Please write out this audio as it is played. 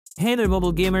Hey there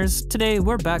mobile gamers, today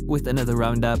we're back with another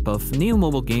roundup of new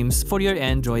mobile games for your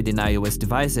Android and iOS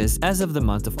devices as of the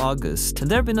month of August.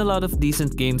 There have been a lot of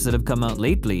decent games that have come out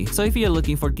lately, so if you're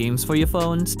looking for games for your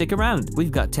phone, stick around,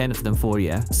 we've got 10 of them for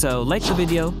you. So like the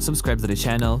video, subscribe to the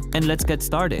channel, and let's get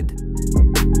started.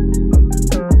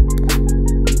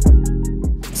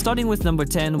 Starting with number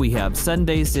 10, we have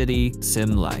Sunday City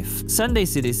Sim Life. Sunday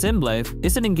City Sim Life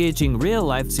is an engaging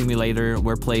real-life simulator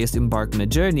where players embark on a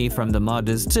journey from the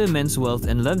modest to immense wealth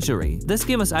and luxury. This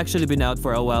game has actually been out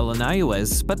for a while on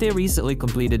iOS, but they recently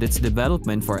completed its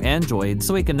development for Android,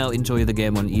 so we can now enjoy the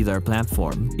game on either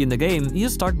platform. In the game, you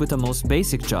start with the most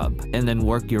basic job, and then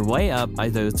work your way up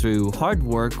either through hard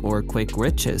work or quick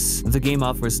riches. The game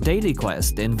offers daily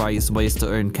quests and various ways to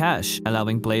earn cash,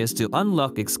 allowing players to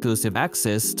unlock exclusive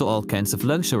access to all kinds of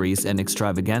luxuries and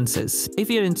extravagances. If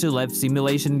you're into life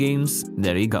simulation games,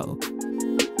 there you go.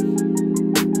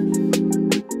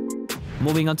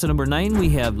 Moving on to number 9, we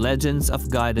have Legends of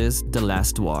Goddess: The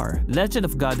Last War. Legend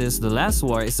of Goddess: The Last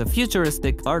War is a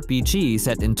futuristic RPG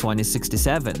set in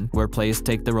 2067, where players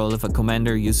take the role of a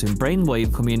commander using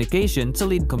brainwave communication to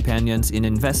lead companions in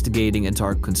investigating a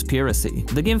dark conspiracy.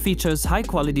 The game features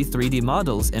high-quality 3D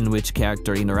models and rich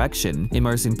character interaction,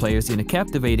 immersing players in a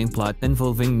captivating plot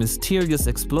involving mysterious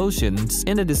explosions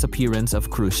and the disappearance of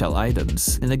crucial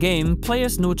items. In the game,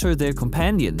 players nurture their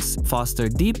companions, foster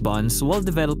deep bonds while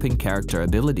developing character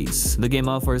abilities. The game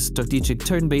offers strategic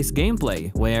turn-based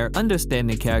gameplay, where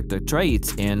understanding character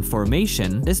traits and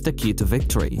formation is the key to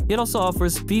victory. It also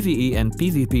offers PvE and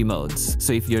PvP modes,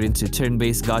 so if you're into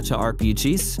turn-based gacha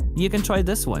RPGs, you can try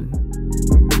this one.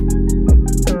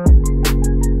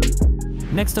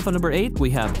 Next up on number 8, we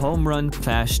have Homerun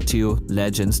Clash 2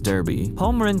 Legends Derby.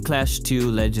 Homerun Clash 2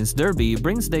 Legends Derby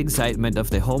brings the excitement of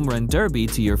the Homerun Derby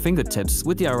to your fingertips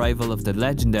with the arrival of the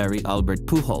legendary Albert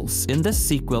Pujols. In this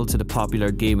sequel to the popular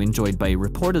game enjoyed by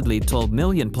reportedly 12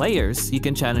 million players, you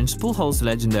can challenge Pujols'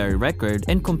 legendary record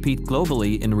and compete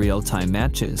globally in real-time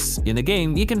matches. In the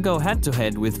game, you can go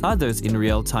head-to-head with others in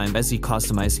real time as you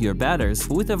customize your batters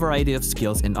with a variety of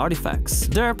skills and artifacts.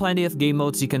 There are plenty of game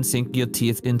modes you can sink your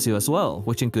teeth into as well,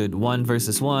 which include 1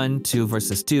 vs 1, 2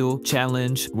 vs 2,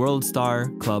 Challenge, World Star,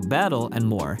 Club Battle, and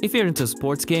more. If you're into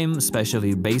sports games,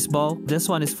 especially baseball, this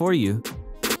one is for you.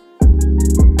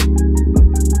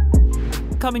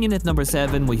 Coming in at number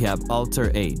 7, we have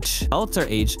Alter Age. Alter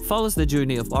Age follows the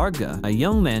journey of Arga, a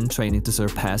young man training to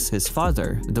surpass his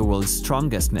father, the world's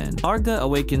strongest man. Arga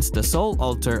awakens the Soul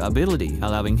Alter ability,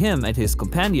 allowing him and his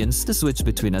companions to switch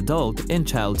between adult and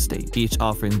child state, each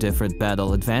offering different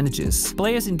battle advantages.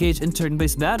 Players engage in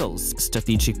turn-based battles,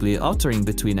 strategically altering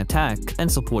between attack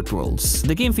and support roles.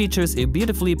 The game features a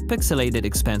beautifully pixelated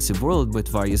expansive world with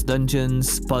various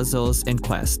dungeons, puzzles, and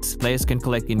quests. Players can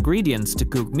collect ingredients to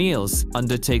cook meals,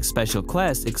 undertake special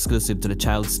quests exclusive to the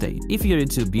child state. If you're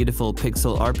into beautiful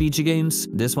pixel RPG games,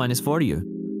 this one is for you.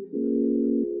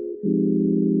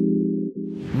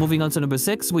 Moving on to number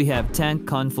 6, we have Tank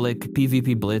Conflict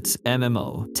PvP Blitz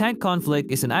MMO. Tank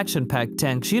Conflict is an action-packed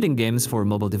tank shooting game for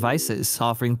mobile devices,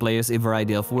 offering players a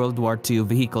variety of World War II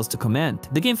vehicles to command.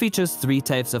 The game features 3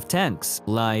 types of tanks: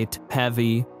 light,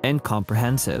 heavy, and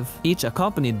comprehensive, each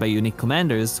accompanied by unique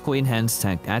commanders who enhance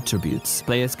tank attributes.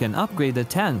 Players can upgrade the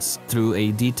tanks through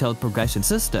a detailed progression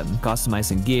system,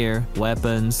 customizing gear,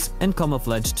 weapons, and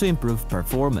camouflage to improve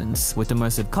performance. With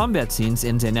immersive combat scenes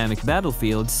and dynamic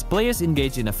battlefields, players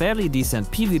engage in a fairly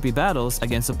decent PvP battles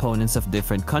against opponents of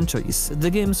different countries. The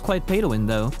game's quite pay to win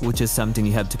though, which is something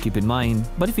you have to keep in mind,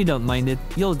 but if you don't mind it,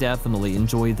 you'll definitely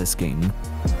enjoy this game.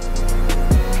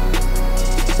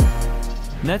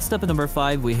 Next up at number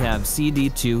 5, we have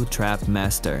CD2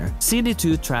 TrapMaster.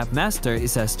 CD2 TrapMaster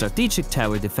is a strategic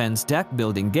tower defense deck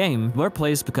building game where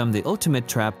players become the ultimate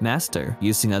trap master,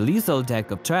 using a lethal deck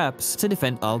of traps to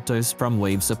defend altars from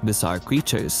waves of bizarre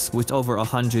creatures. With over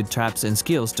 100 traps and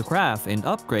skills to craft and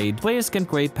upgrade, players can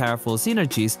create powerful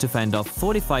synergies to fend off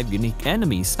 45 unique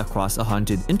enemies across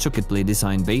 100 intricately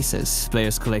designed bases.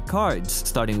 Players collect cards,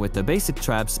 starting with the basic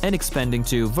traps and expanding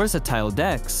to versatile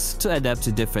decks to adapt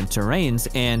to different terrains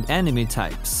and enemy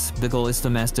types. The goal is to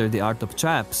master the art of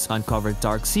traps, uncover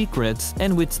dark secrets,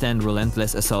 and withstand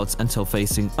relentless assaults until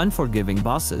facing unforgiving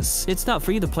bosses. It's not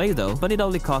free to play though, but it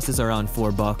only costs around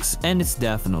 $4 and it's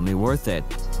definitely worth it.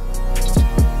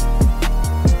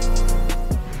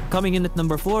 Coming in at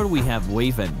number 4, we have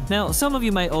Waven. Now, some of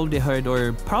you might already heard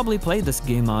or probably played this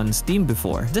game on Steam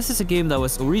before. This is a game that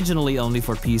was originally only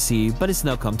for PC, but it's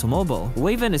now come to mobile.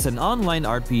 Waven is an online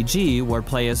RPG where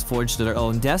players forge their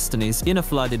own destinies in a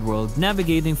flooded world,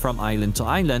 navigating from island to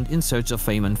island in search of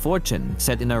fame and fortune.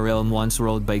 Set in a realm once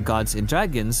ruled by gods and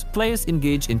dragons, players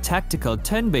engage in tactical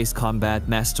turn-based combat,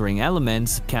 mastering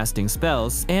elements, casting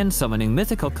spells, and summoning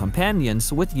mythical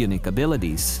companions with unique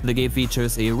abilities. The game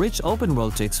features a rich open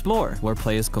world to explore, where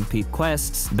players complete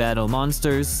quests, battle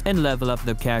monsters, and level up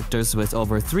their characters with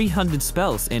over 300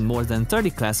 spells and more than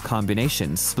 30 class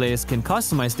combinations. Players can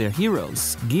customize their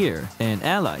heroes, gear, and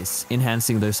allies,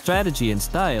 enhancing their strategy and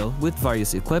style with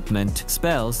various equipment,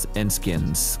 spells, and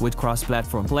skins. With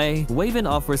cross-platform play, Waven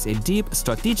offers a deep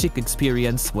strategic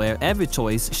experience where every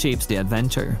choice shapes the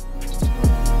adventure.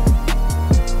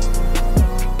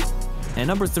 And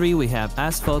number 3, we have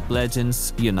Asphalt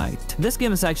Legends Unite. This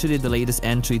game is actually the latest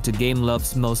entry to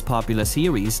GameLove's most popular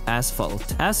series,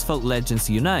 Asphalt. Asphalt Legends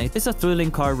Unite is a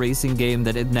thrilling car racing game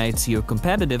that ignites your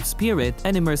competitive spirit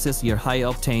and immerses your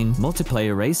high-octane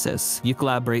multiplayer races. You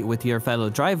collaborate with your fellow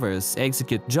drivers,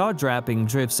 execute jaw-dropping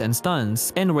drifts and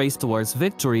stunts, and race towards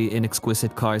victory in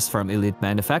exquisite cars from elite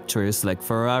manufacturers like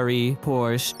Ferrari,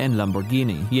 Porsche, and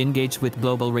Lamborghini. You engage with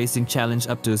Global Racing Challenge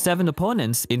up to 7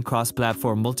 opponents in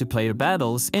cross-platform multiplayer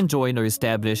battles and join or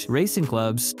establish racing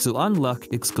clubs to unlock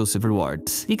exclusive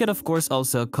rewards. You can of course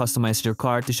also customize your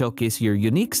car to showcase your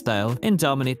unique style and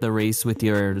dominate the race with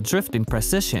your drifting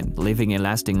precision, leaving a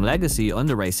lasting legacy on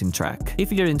the racing track.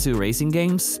 If you're into racing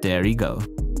games, there you go.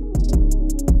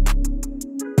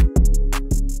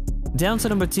 Down to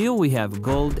number 2, we have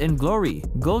Gold and Glory.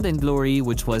 Gold and Glory,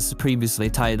 which was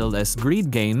previously titled as Greed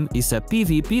Game, is a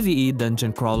PvPvE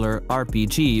dungeon crawler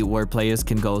RPG where players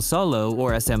can go solo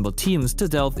or assemble teams to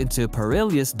delve into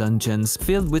perilous dungeons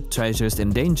filled with treasures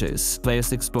and dangers.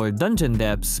 Players explore dungeon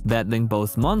depths, battling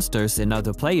both monsters and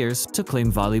other players to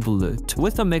claim valuable loot.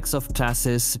 With a mix of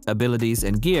classes, abilities,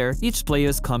 and gear, each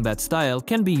player's combat style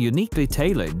can be uniquely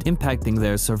tailored, impacting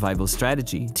their survival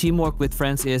strategy. Teamwork with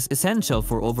friends is essential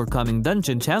for overcoming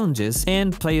dungeon challenges,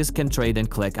 and players can trade and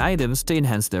collect items to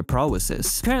enhance their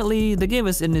prowesses. Currently, the game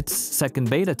is in its second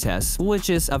beta test, which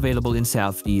is available in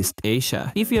Southeast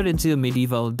Asia. If you're into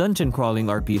medieval dungeon crawling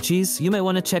RPGs, you might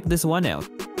want to check this one out.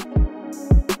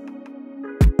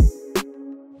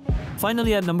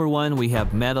 Finally, at number 1, we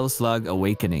have Metal Slug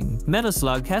Awakening. Metal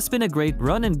Slug has been a great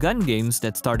run-and-gun games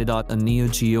that started out on Neo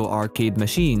Geo arcade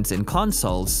machines and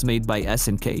consoles made by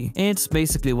SNK. It's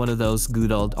basically one of those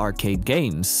good old arcade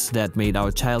games that made our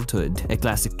childhood, a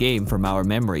classic game from our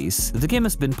memories. The game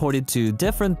has been ported to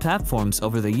different platforms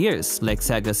over the years, like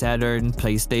Sega Saturn,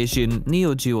 PlayStation,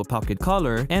 Neo Geo Pocket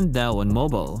Color, and now on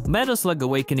mobile. Metal Slug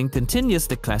Awakening continues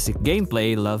the classic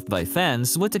gameplay loved by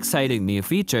fans with exciting new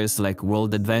features like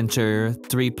World Adventure,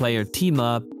 3-player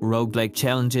team-up, roguelike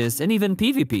challenges, and even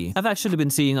PvP. I've actually been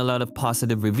seeing a lot of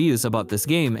positive reviews about this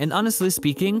game, and honestly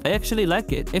speaking, I actually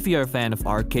like it. If you're a fan of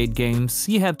arcade games,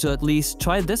 you have to at least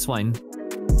try this one.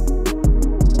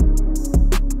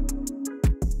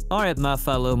 Alright my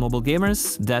fellow mobile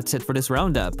gamers, that's it for this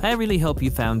roundup. I really hope you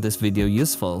found this video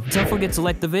useful. Don't forget to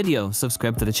like the video,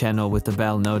 subscribe to the channel with the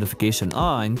bell notification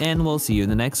on, and we'll see you in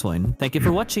the next one. Thank you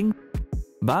for watching.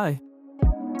 Bye!